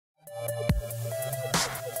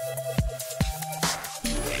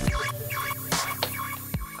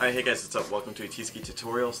Alright, hey guys, what's up? Welcome to T-Ski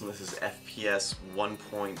Tutorials, and this is FPS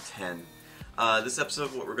 1.10. This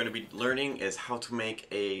episode, what we're going to be learning is how to make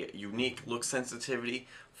a unique look sensitivity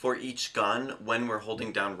for each gun when we're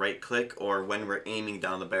holding down right click or when we're aiming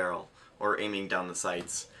down the barrel or aiming down the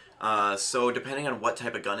sights. So depending on what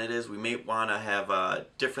type of gun it is, we may want to have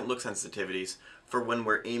different look sensitivities for when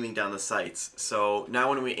we're aiming down the sights. So now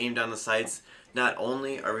when we aim down the sights, not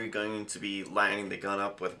only are we going to be lining the gun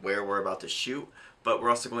up with where we're about to shoot, but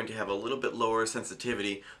we're also going to have a little bit lower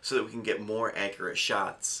sensitivity so that we can get more accurate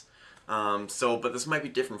shots. But this might be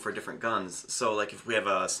different for different guns. So like if we have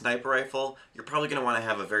a sniper rifle, you're probably going to want to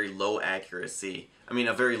have a very low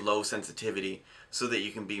a very low sensitivity so that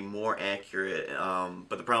you can be more accurate.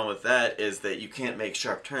 But the problem with that is that you can't make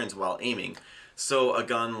sharp turns while aiming. So a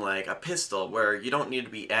gun like a pistol, where you don't need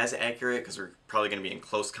to be as accurate because we're probably going to be in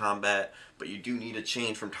close combat, but you do need to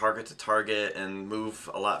change from target to target and move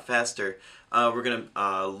a lot faster, we're going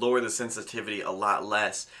to lower the sensitivity a lot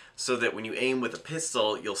less so that when you aim with a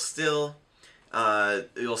pistol, you'll still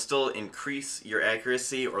increase your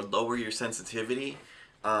accuracy or lower your sensitivity,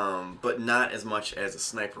 but not as much as a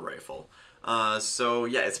sniper rifle. So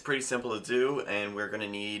yeah, it's pretty simple to do, and we're going to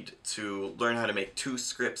need to learn how to make two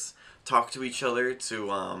scripts talk to each other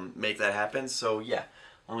to make that happen. So yeah,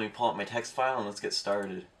 let me pull up my text file and let's get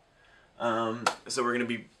started. So we're going to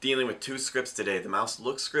be dealing with two scripts today, the mouse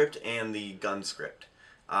look script and the gun script.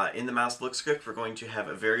 In the mouse look script, we're going to have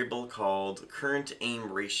a variable called current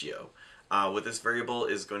aim ratio. What this variable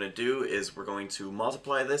is going to do is we're going to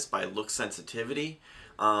multiply this by look sensitivity,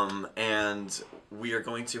 and we are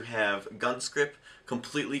going to have gun script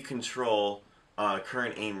completely control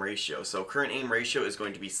current aim ratio. So current aim ratio is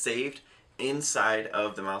going to be saved inside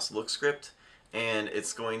of the mouse look script, and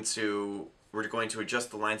we're going to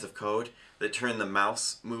adjust the lines of code that turn the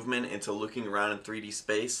mouse movement into looking around in 3D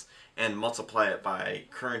space and multiply it by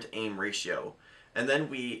current aim ratio. And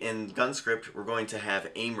then in gun script, we're going to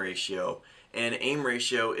have aim ratio, and aim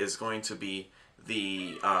ratio is going to be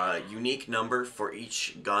the unique number for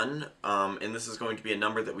each gun, and this is going to be a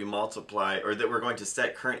number that we multiply, or that we're going to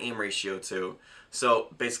set current aim ratio to. So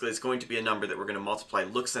basically it's going to be a number that we're going to multiply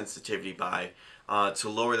look sensitivity by to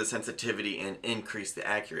lower the sensitivity and increase the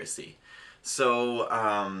accuracy. So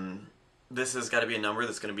this has got to be a number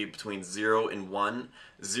that's going to be between 0 and 1,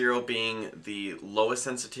 0 being the lowest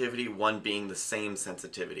sensitivity, 1 being the same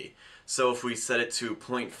sensitivity. So if we set it to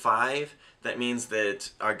 0.5, that means that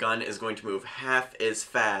our gun is going to move half as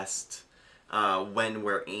fast when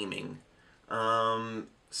we're aiming.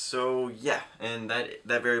 So yeah, and that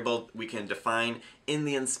variable we can define in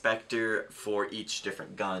the inspector for each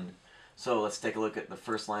different gun. So let's take a look at the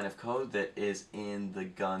first line of code that is in the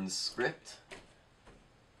gun script.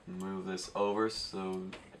 Move this over so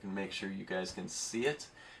I can make sure you guys can see it.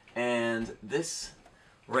 And this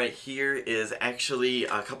right here is actually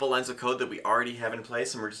a couple lines of code that we already have in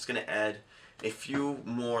place, and we're just going to add a few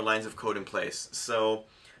more lines of code in place. So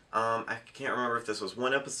I can't remember if this was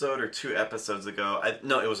one episode or 2 episodes ago.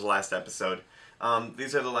 No, it was the last episode.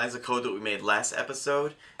 These are the lines of code that we made last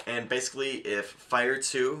episode, and basically if fire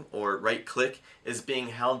to or right click is being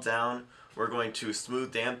held down, we're going to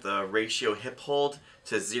smooth damp the ratio hip hold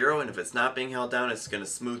to 0, and if it's not being held down, it's going to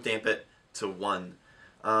smooth damp it to 1.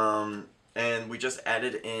 And we just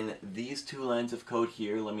added in these 2 lines of code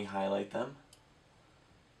here. Let me highlight them.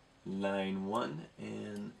 Line 1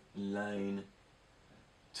 and line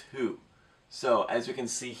 2. So as we can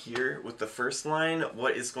see here with the first line,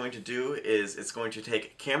 what it's going to do is it's going to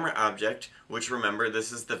take camera object, which remember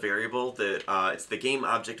this is the variable that it's the game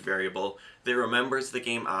object variable that remembers the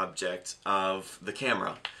game object of the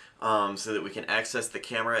camera, so that we can access the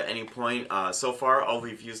camera at any point. So far all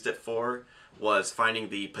we've used it for was finding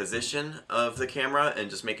the position of the camera and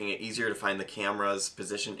just making it easier to find the camera's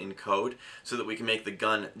position in code so that we can make the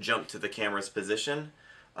gun jump to the camera's position.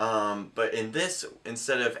 But in this,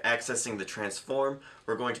 instead of accessing the transform,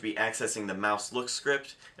 we're going to be accessing the mouse look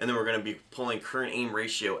script, and then we're going to be pulling current aim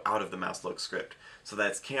ratio out of the mouse look script. So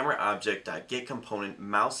that's camera object.get component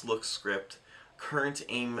mouse look script current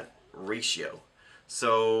aim ratio.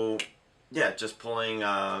 So yeah, just pulling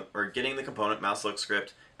or getting the component mouse look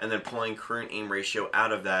script and then pulling current aim ratio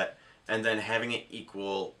out of that, and then having it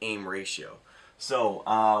equal aim ratio. So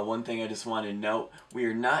one thing I just want to note, we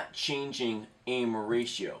are not changing aim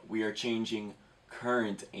ratio, we are changing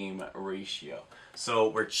current aim ratio. So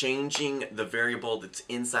we're changing the variable that's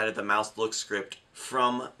inside of the mouse look script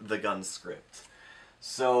from the gun script.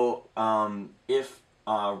 So if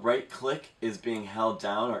right click is being held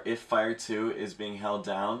down, or if fire to is being held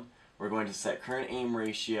down, we're going to set current aim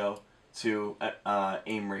ratio to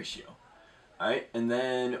aim ratio. Alright, and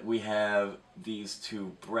then we have these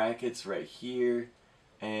two brackets right here,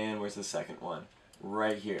 and where's the second one?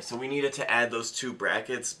 Right here. So we needed to add those two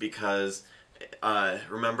brackets because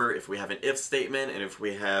remember, if we have an if statement and if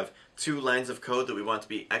we have two lines of code that we want to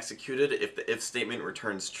be executed, if the if statement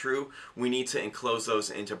returns true, we need to enclose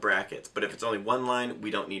those into brackets. But if it's only one line,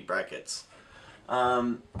 we don't need brackets.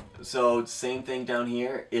 So same thing down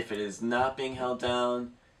here. If it is not being held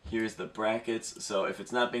down, here's the brackets. So if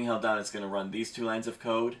it's not being held down, it's going to run these two lines of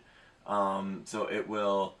code. So it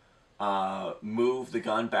will move the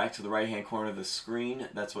gun back to the right hand corner of the screen.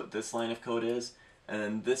 That's what this line of code is. And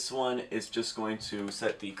then this one is just going to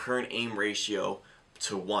set the current aim ratio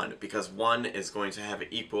to 1, because 1 is going to have it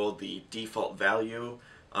equal the default value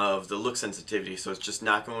of the look sensitivity, so it's just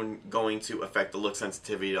not going to affect the look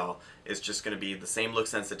sensitivity at all. It's just going to be the same look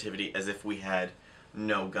sensitivity as if we had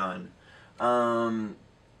no gun.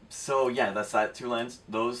 So yeah, that's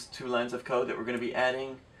those two lines of code that we're going to be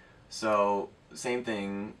adding. So same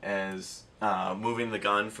thing as moving the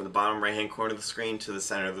gun from the bottom right hand corner of the screen to the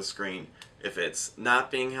center of the screen. If it's not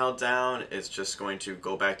being held down, it's just going to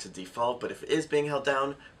go back to default, but if it is being held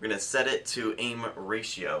down, we're going to set it to aim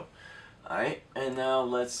ratio. Alright, and now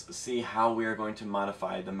let's see how we are going to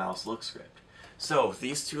modify the mouse look script. So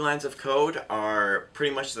these two lines of code are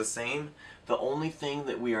pretty much the same. The only thing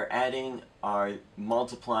that we are adding are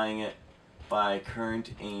multiplying it by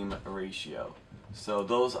current aim ratio. So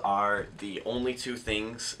those are the only two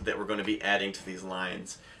things that we're going to be adding to these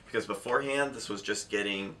lines. Because beforehand, this was just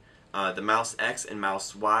getting the mouse X and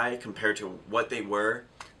mouse Y compared to what they were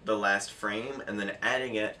the last frame, and then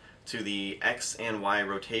adding it to the X and Y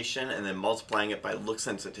rotation, and then multiplying it by look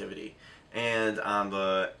sensitivity. And on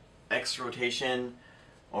the X rotation,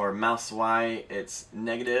 or mouse Y, it's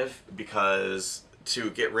negative, because to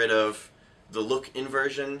get rid of the look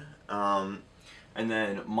inversion, and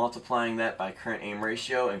then multiplying that by current aim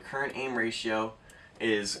ratio, and current aim ratio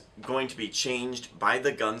is going to be changed by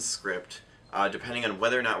the gun script depending on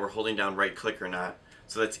whether or not we're holding down right click or not.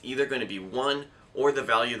 So that's either going to be 1 or the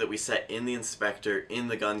value that we set in the inspector in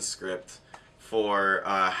the gun script for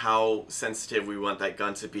how sensitive we want that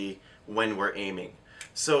gun to be when we're aiming.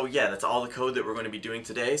 So yeah, that's all the code that we're going to be doing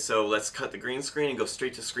today, so let's cut the green screen and go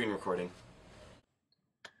straight to screen recording.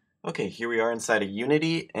 Okay, here we are inside of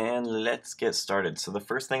Unity, and let's get started. So the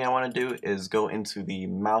first thing I want to do is go into the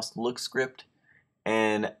mouse look script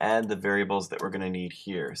and add the variables that we're going to need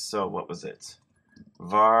here. So what was it?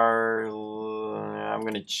 Var, I'm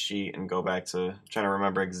going to cheat and go back to trying to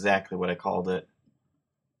remember exactly what I called it.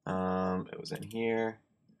 It was in here.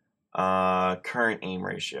 Current aim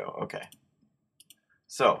ratio, okay.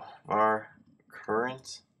 So var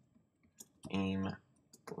current aim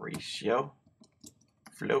ratio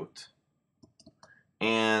float.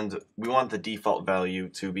 And we want the default value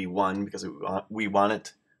to be 1 because we want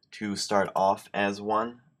it to start off as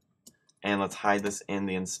 1. And let's hide this in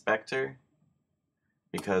the inspector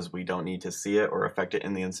because we don't need to see it or affect it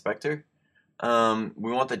in the inspector.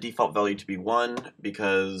 We want the default value to be 1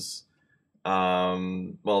 because,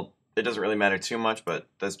 well, it doesn't really matter too much, but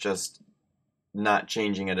that's just not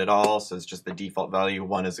changing it at all, so it's just the default value.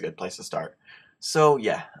 1 is a good place to start. So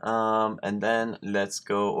yeah, and then let's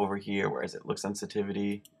go over here. Where is it? Look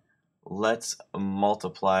sensitivity. Let's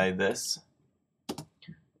multiply this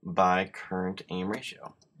by current aim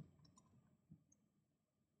ratio.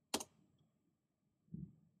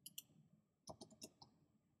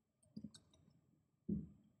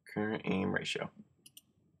 Current aim ratio.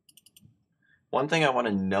 One thing I want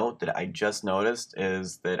to note that I just noticed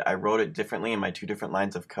is that I wrote it differently in my two different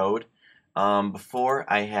lines of code. Before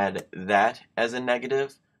I had that as a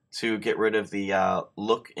negative to get rid of the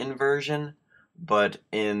look inversion, but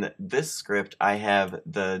in this script I have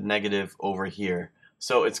the negative over here.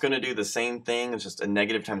 So it's going to do the same thing, it's just a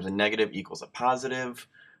negative times a negative equals a positive.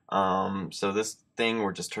 So this thing,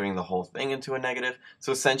 we're just turning the whole thing into a negative.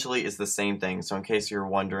 So essentially it's the same thing. So in case you're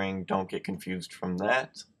wondering, don't get confused from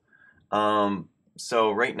that.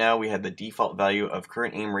 So right now we have the default value of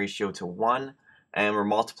current aim ratio to 1, and we're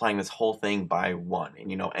multiplying this whole thing by 1.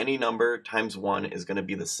 And you know, any number times 1 is going to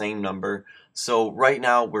be the same number. So right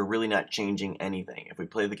now we're really not changing anything. If we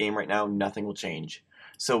play the game right now, nothing will change.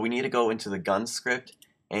 So we need to go into the gun script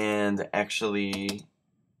and actually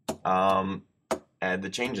add the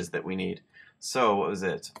changes that we need. So what was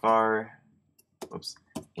it? Var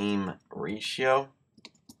aim ratio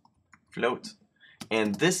float.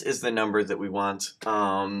 And this is the number that we want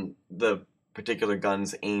the particular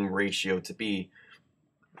gun's aim ratio to be.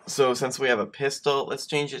 So since we have a pistol, let's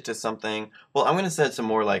change it to something, well, I'm going to set it to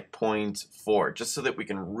more like 0.4, just so that we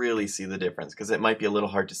can really see the difference, because it might be a little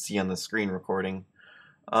hard to see on the screen recording.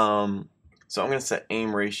 So I'm going to set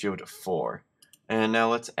aim ratio to 4. And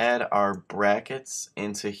now let's add our brackets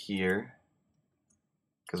into here,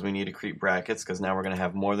 because we need to create brackets, because now we're going to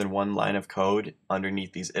have more than one line of code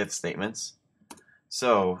underneath these if statements.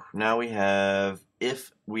 So now we have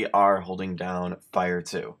if we are holding down fire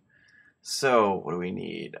 2. So what do we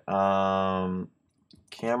need? Camera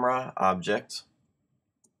object.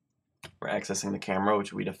 We're accessing the camera,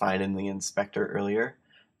 which we defined in the inspector earlier,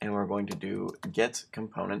 and we're going to do get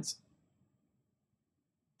components.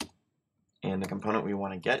 And the component we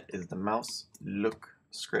want to get is the mouse look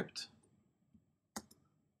script.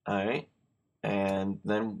 Alright, and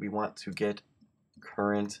then we want to get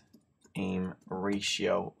current aim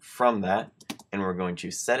ratio from that, and we're going to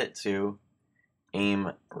set it to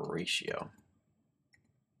aim ratio.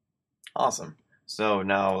 Awesome. So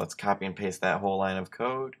now let's copy and paste that whole line of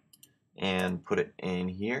code and put it in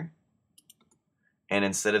here. And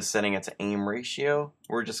instead of setting it to aim ratio,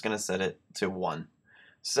 we're just going to set it to 1.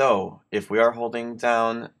 So if we are holding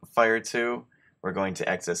down fire 2, we're going to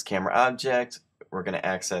access camera object, we're going to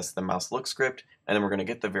access the mouse look script, and then we're going to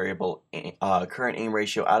get the variable current aim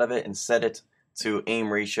ratio out of it and set it to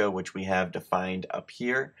aim ratio, which we have defined up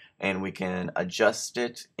here, and we can adjust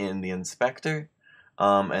it in the inspector.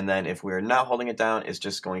 And then if we're not holding it down, it's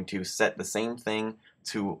just going to set the same thing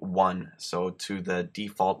to 1, so to the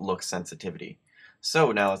default look sensitivity.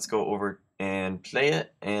 So now let's go over and play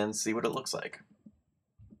it and see what it looks like.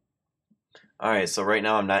 Alright, so right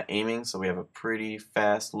now I'm not aiming, so we have a pretty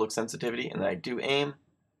fast look sensitivity, and then I do aim,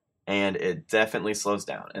 and it definitely slows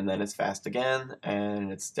down, and then it's fast again,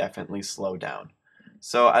 and it's definitely slowed down.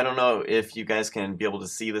 So I don't know if you guys can be able to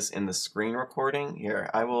see this in the screen recording.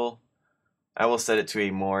 Here, I will set it to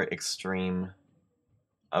a more extreme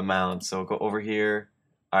amount. So go over here.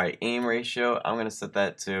 Alright, aim ratio, I'm going to set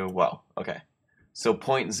that to, well, okay. So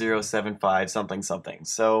 0.075 something something.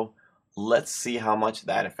 So let's see how much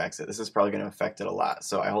that affects it. This is probably going to affect it a lot.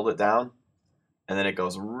 So I hold it down, and then it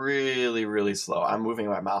goes really, really slow. I'm moving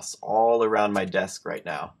my mouse all around my desk right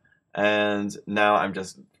now. And now I'm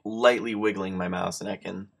just lightly wiggling my mouse, and I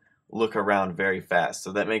can look around very fast.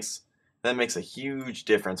 So that makes a huge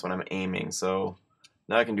difference when I'm aiming. So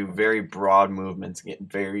now I can do very broad movements and get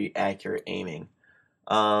very accurate aiming.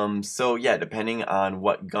 So yeah, depending on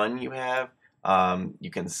what gun you have,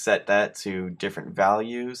 you can set that to different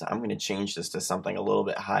values. I'm going to change this to something a little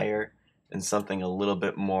bit higher and something a little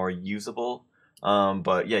bit more usable.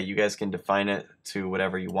 But yeah, you guys can define it to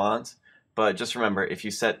whatever you want. But just remember, if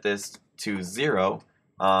you set this to 0,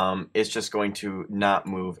 it's just going to not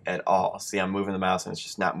move at all. See, I'm moving the mouse and it's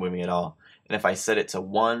just not moving at all. And if I set it to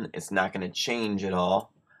 1, it's not going to change at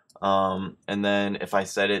all. And then if I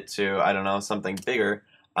set it to, I don't know, something bigger,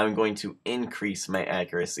 I'm going to increase my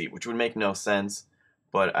accuracy, which would make no sense,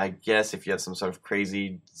 but I guess if you have some sort of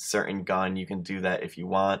crazy certain gun, you can do that if you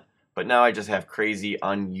want. But now I just have crazy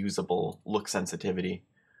unusable look sensitivity.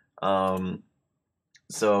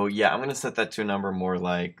 So yeah, I'm going to set that to a number more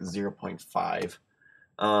like 0.5.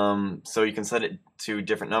 So you can set it to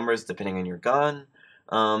different numbers depending on your gun.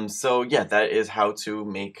 So yeah, that is how to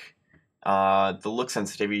make the look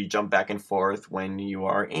sensitivity jump back and forth when you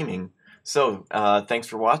are aiming. So, thanks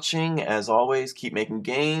for watching. As always, keep making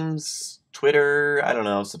games, Twitter, I don't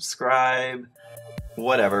know, subscribe,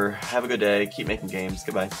 whatever. Have a good day. Keep making games.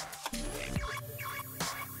 Goodbye.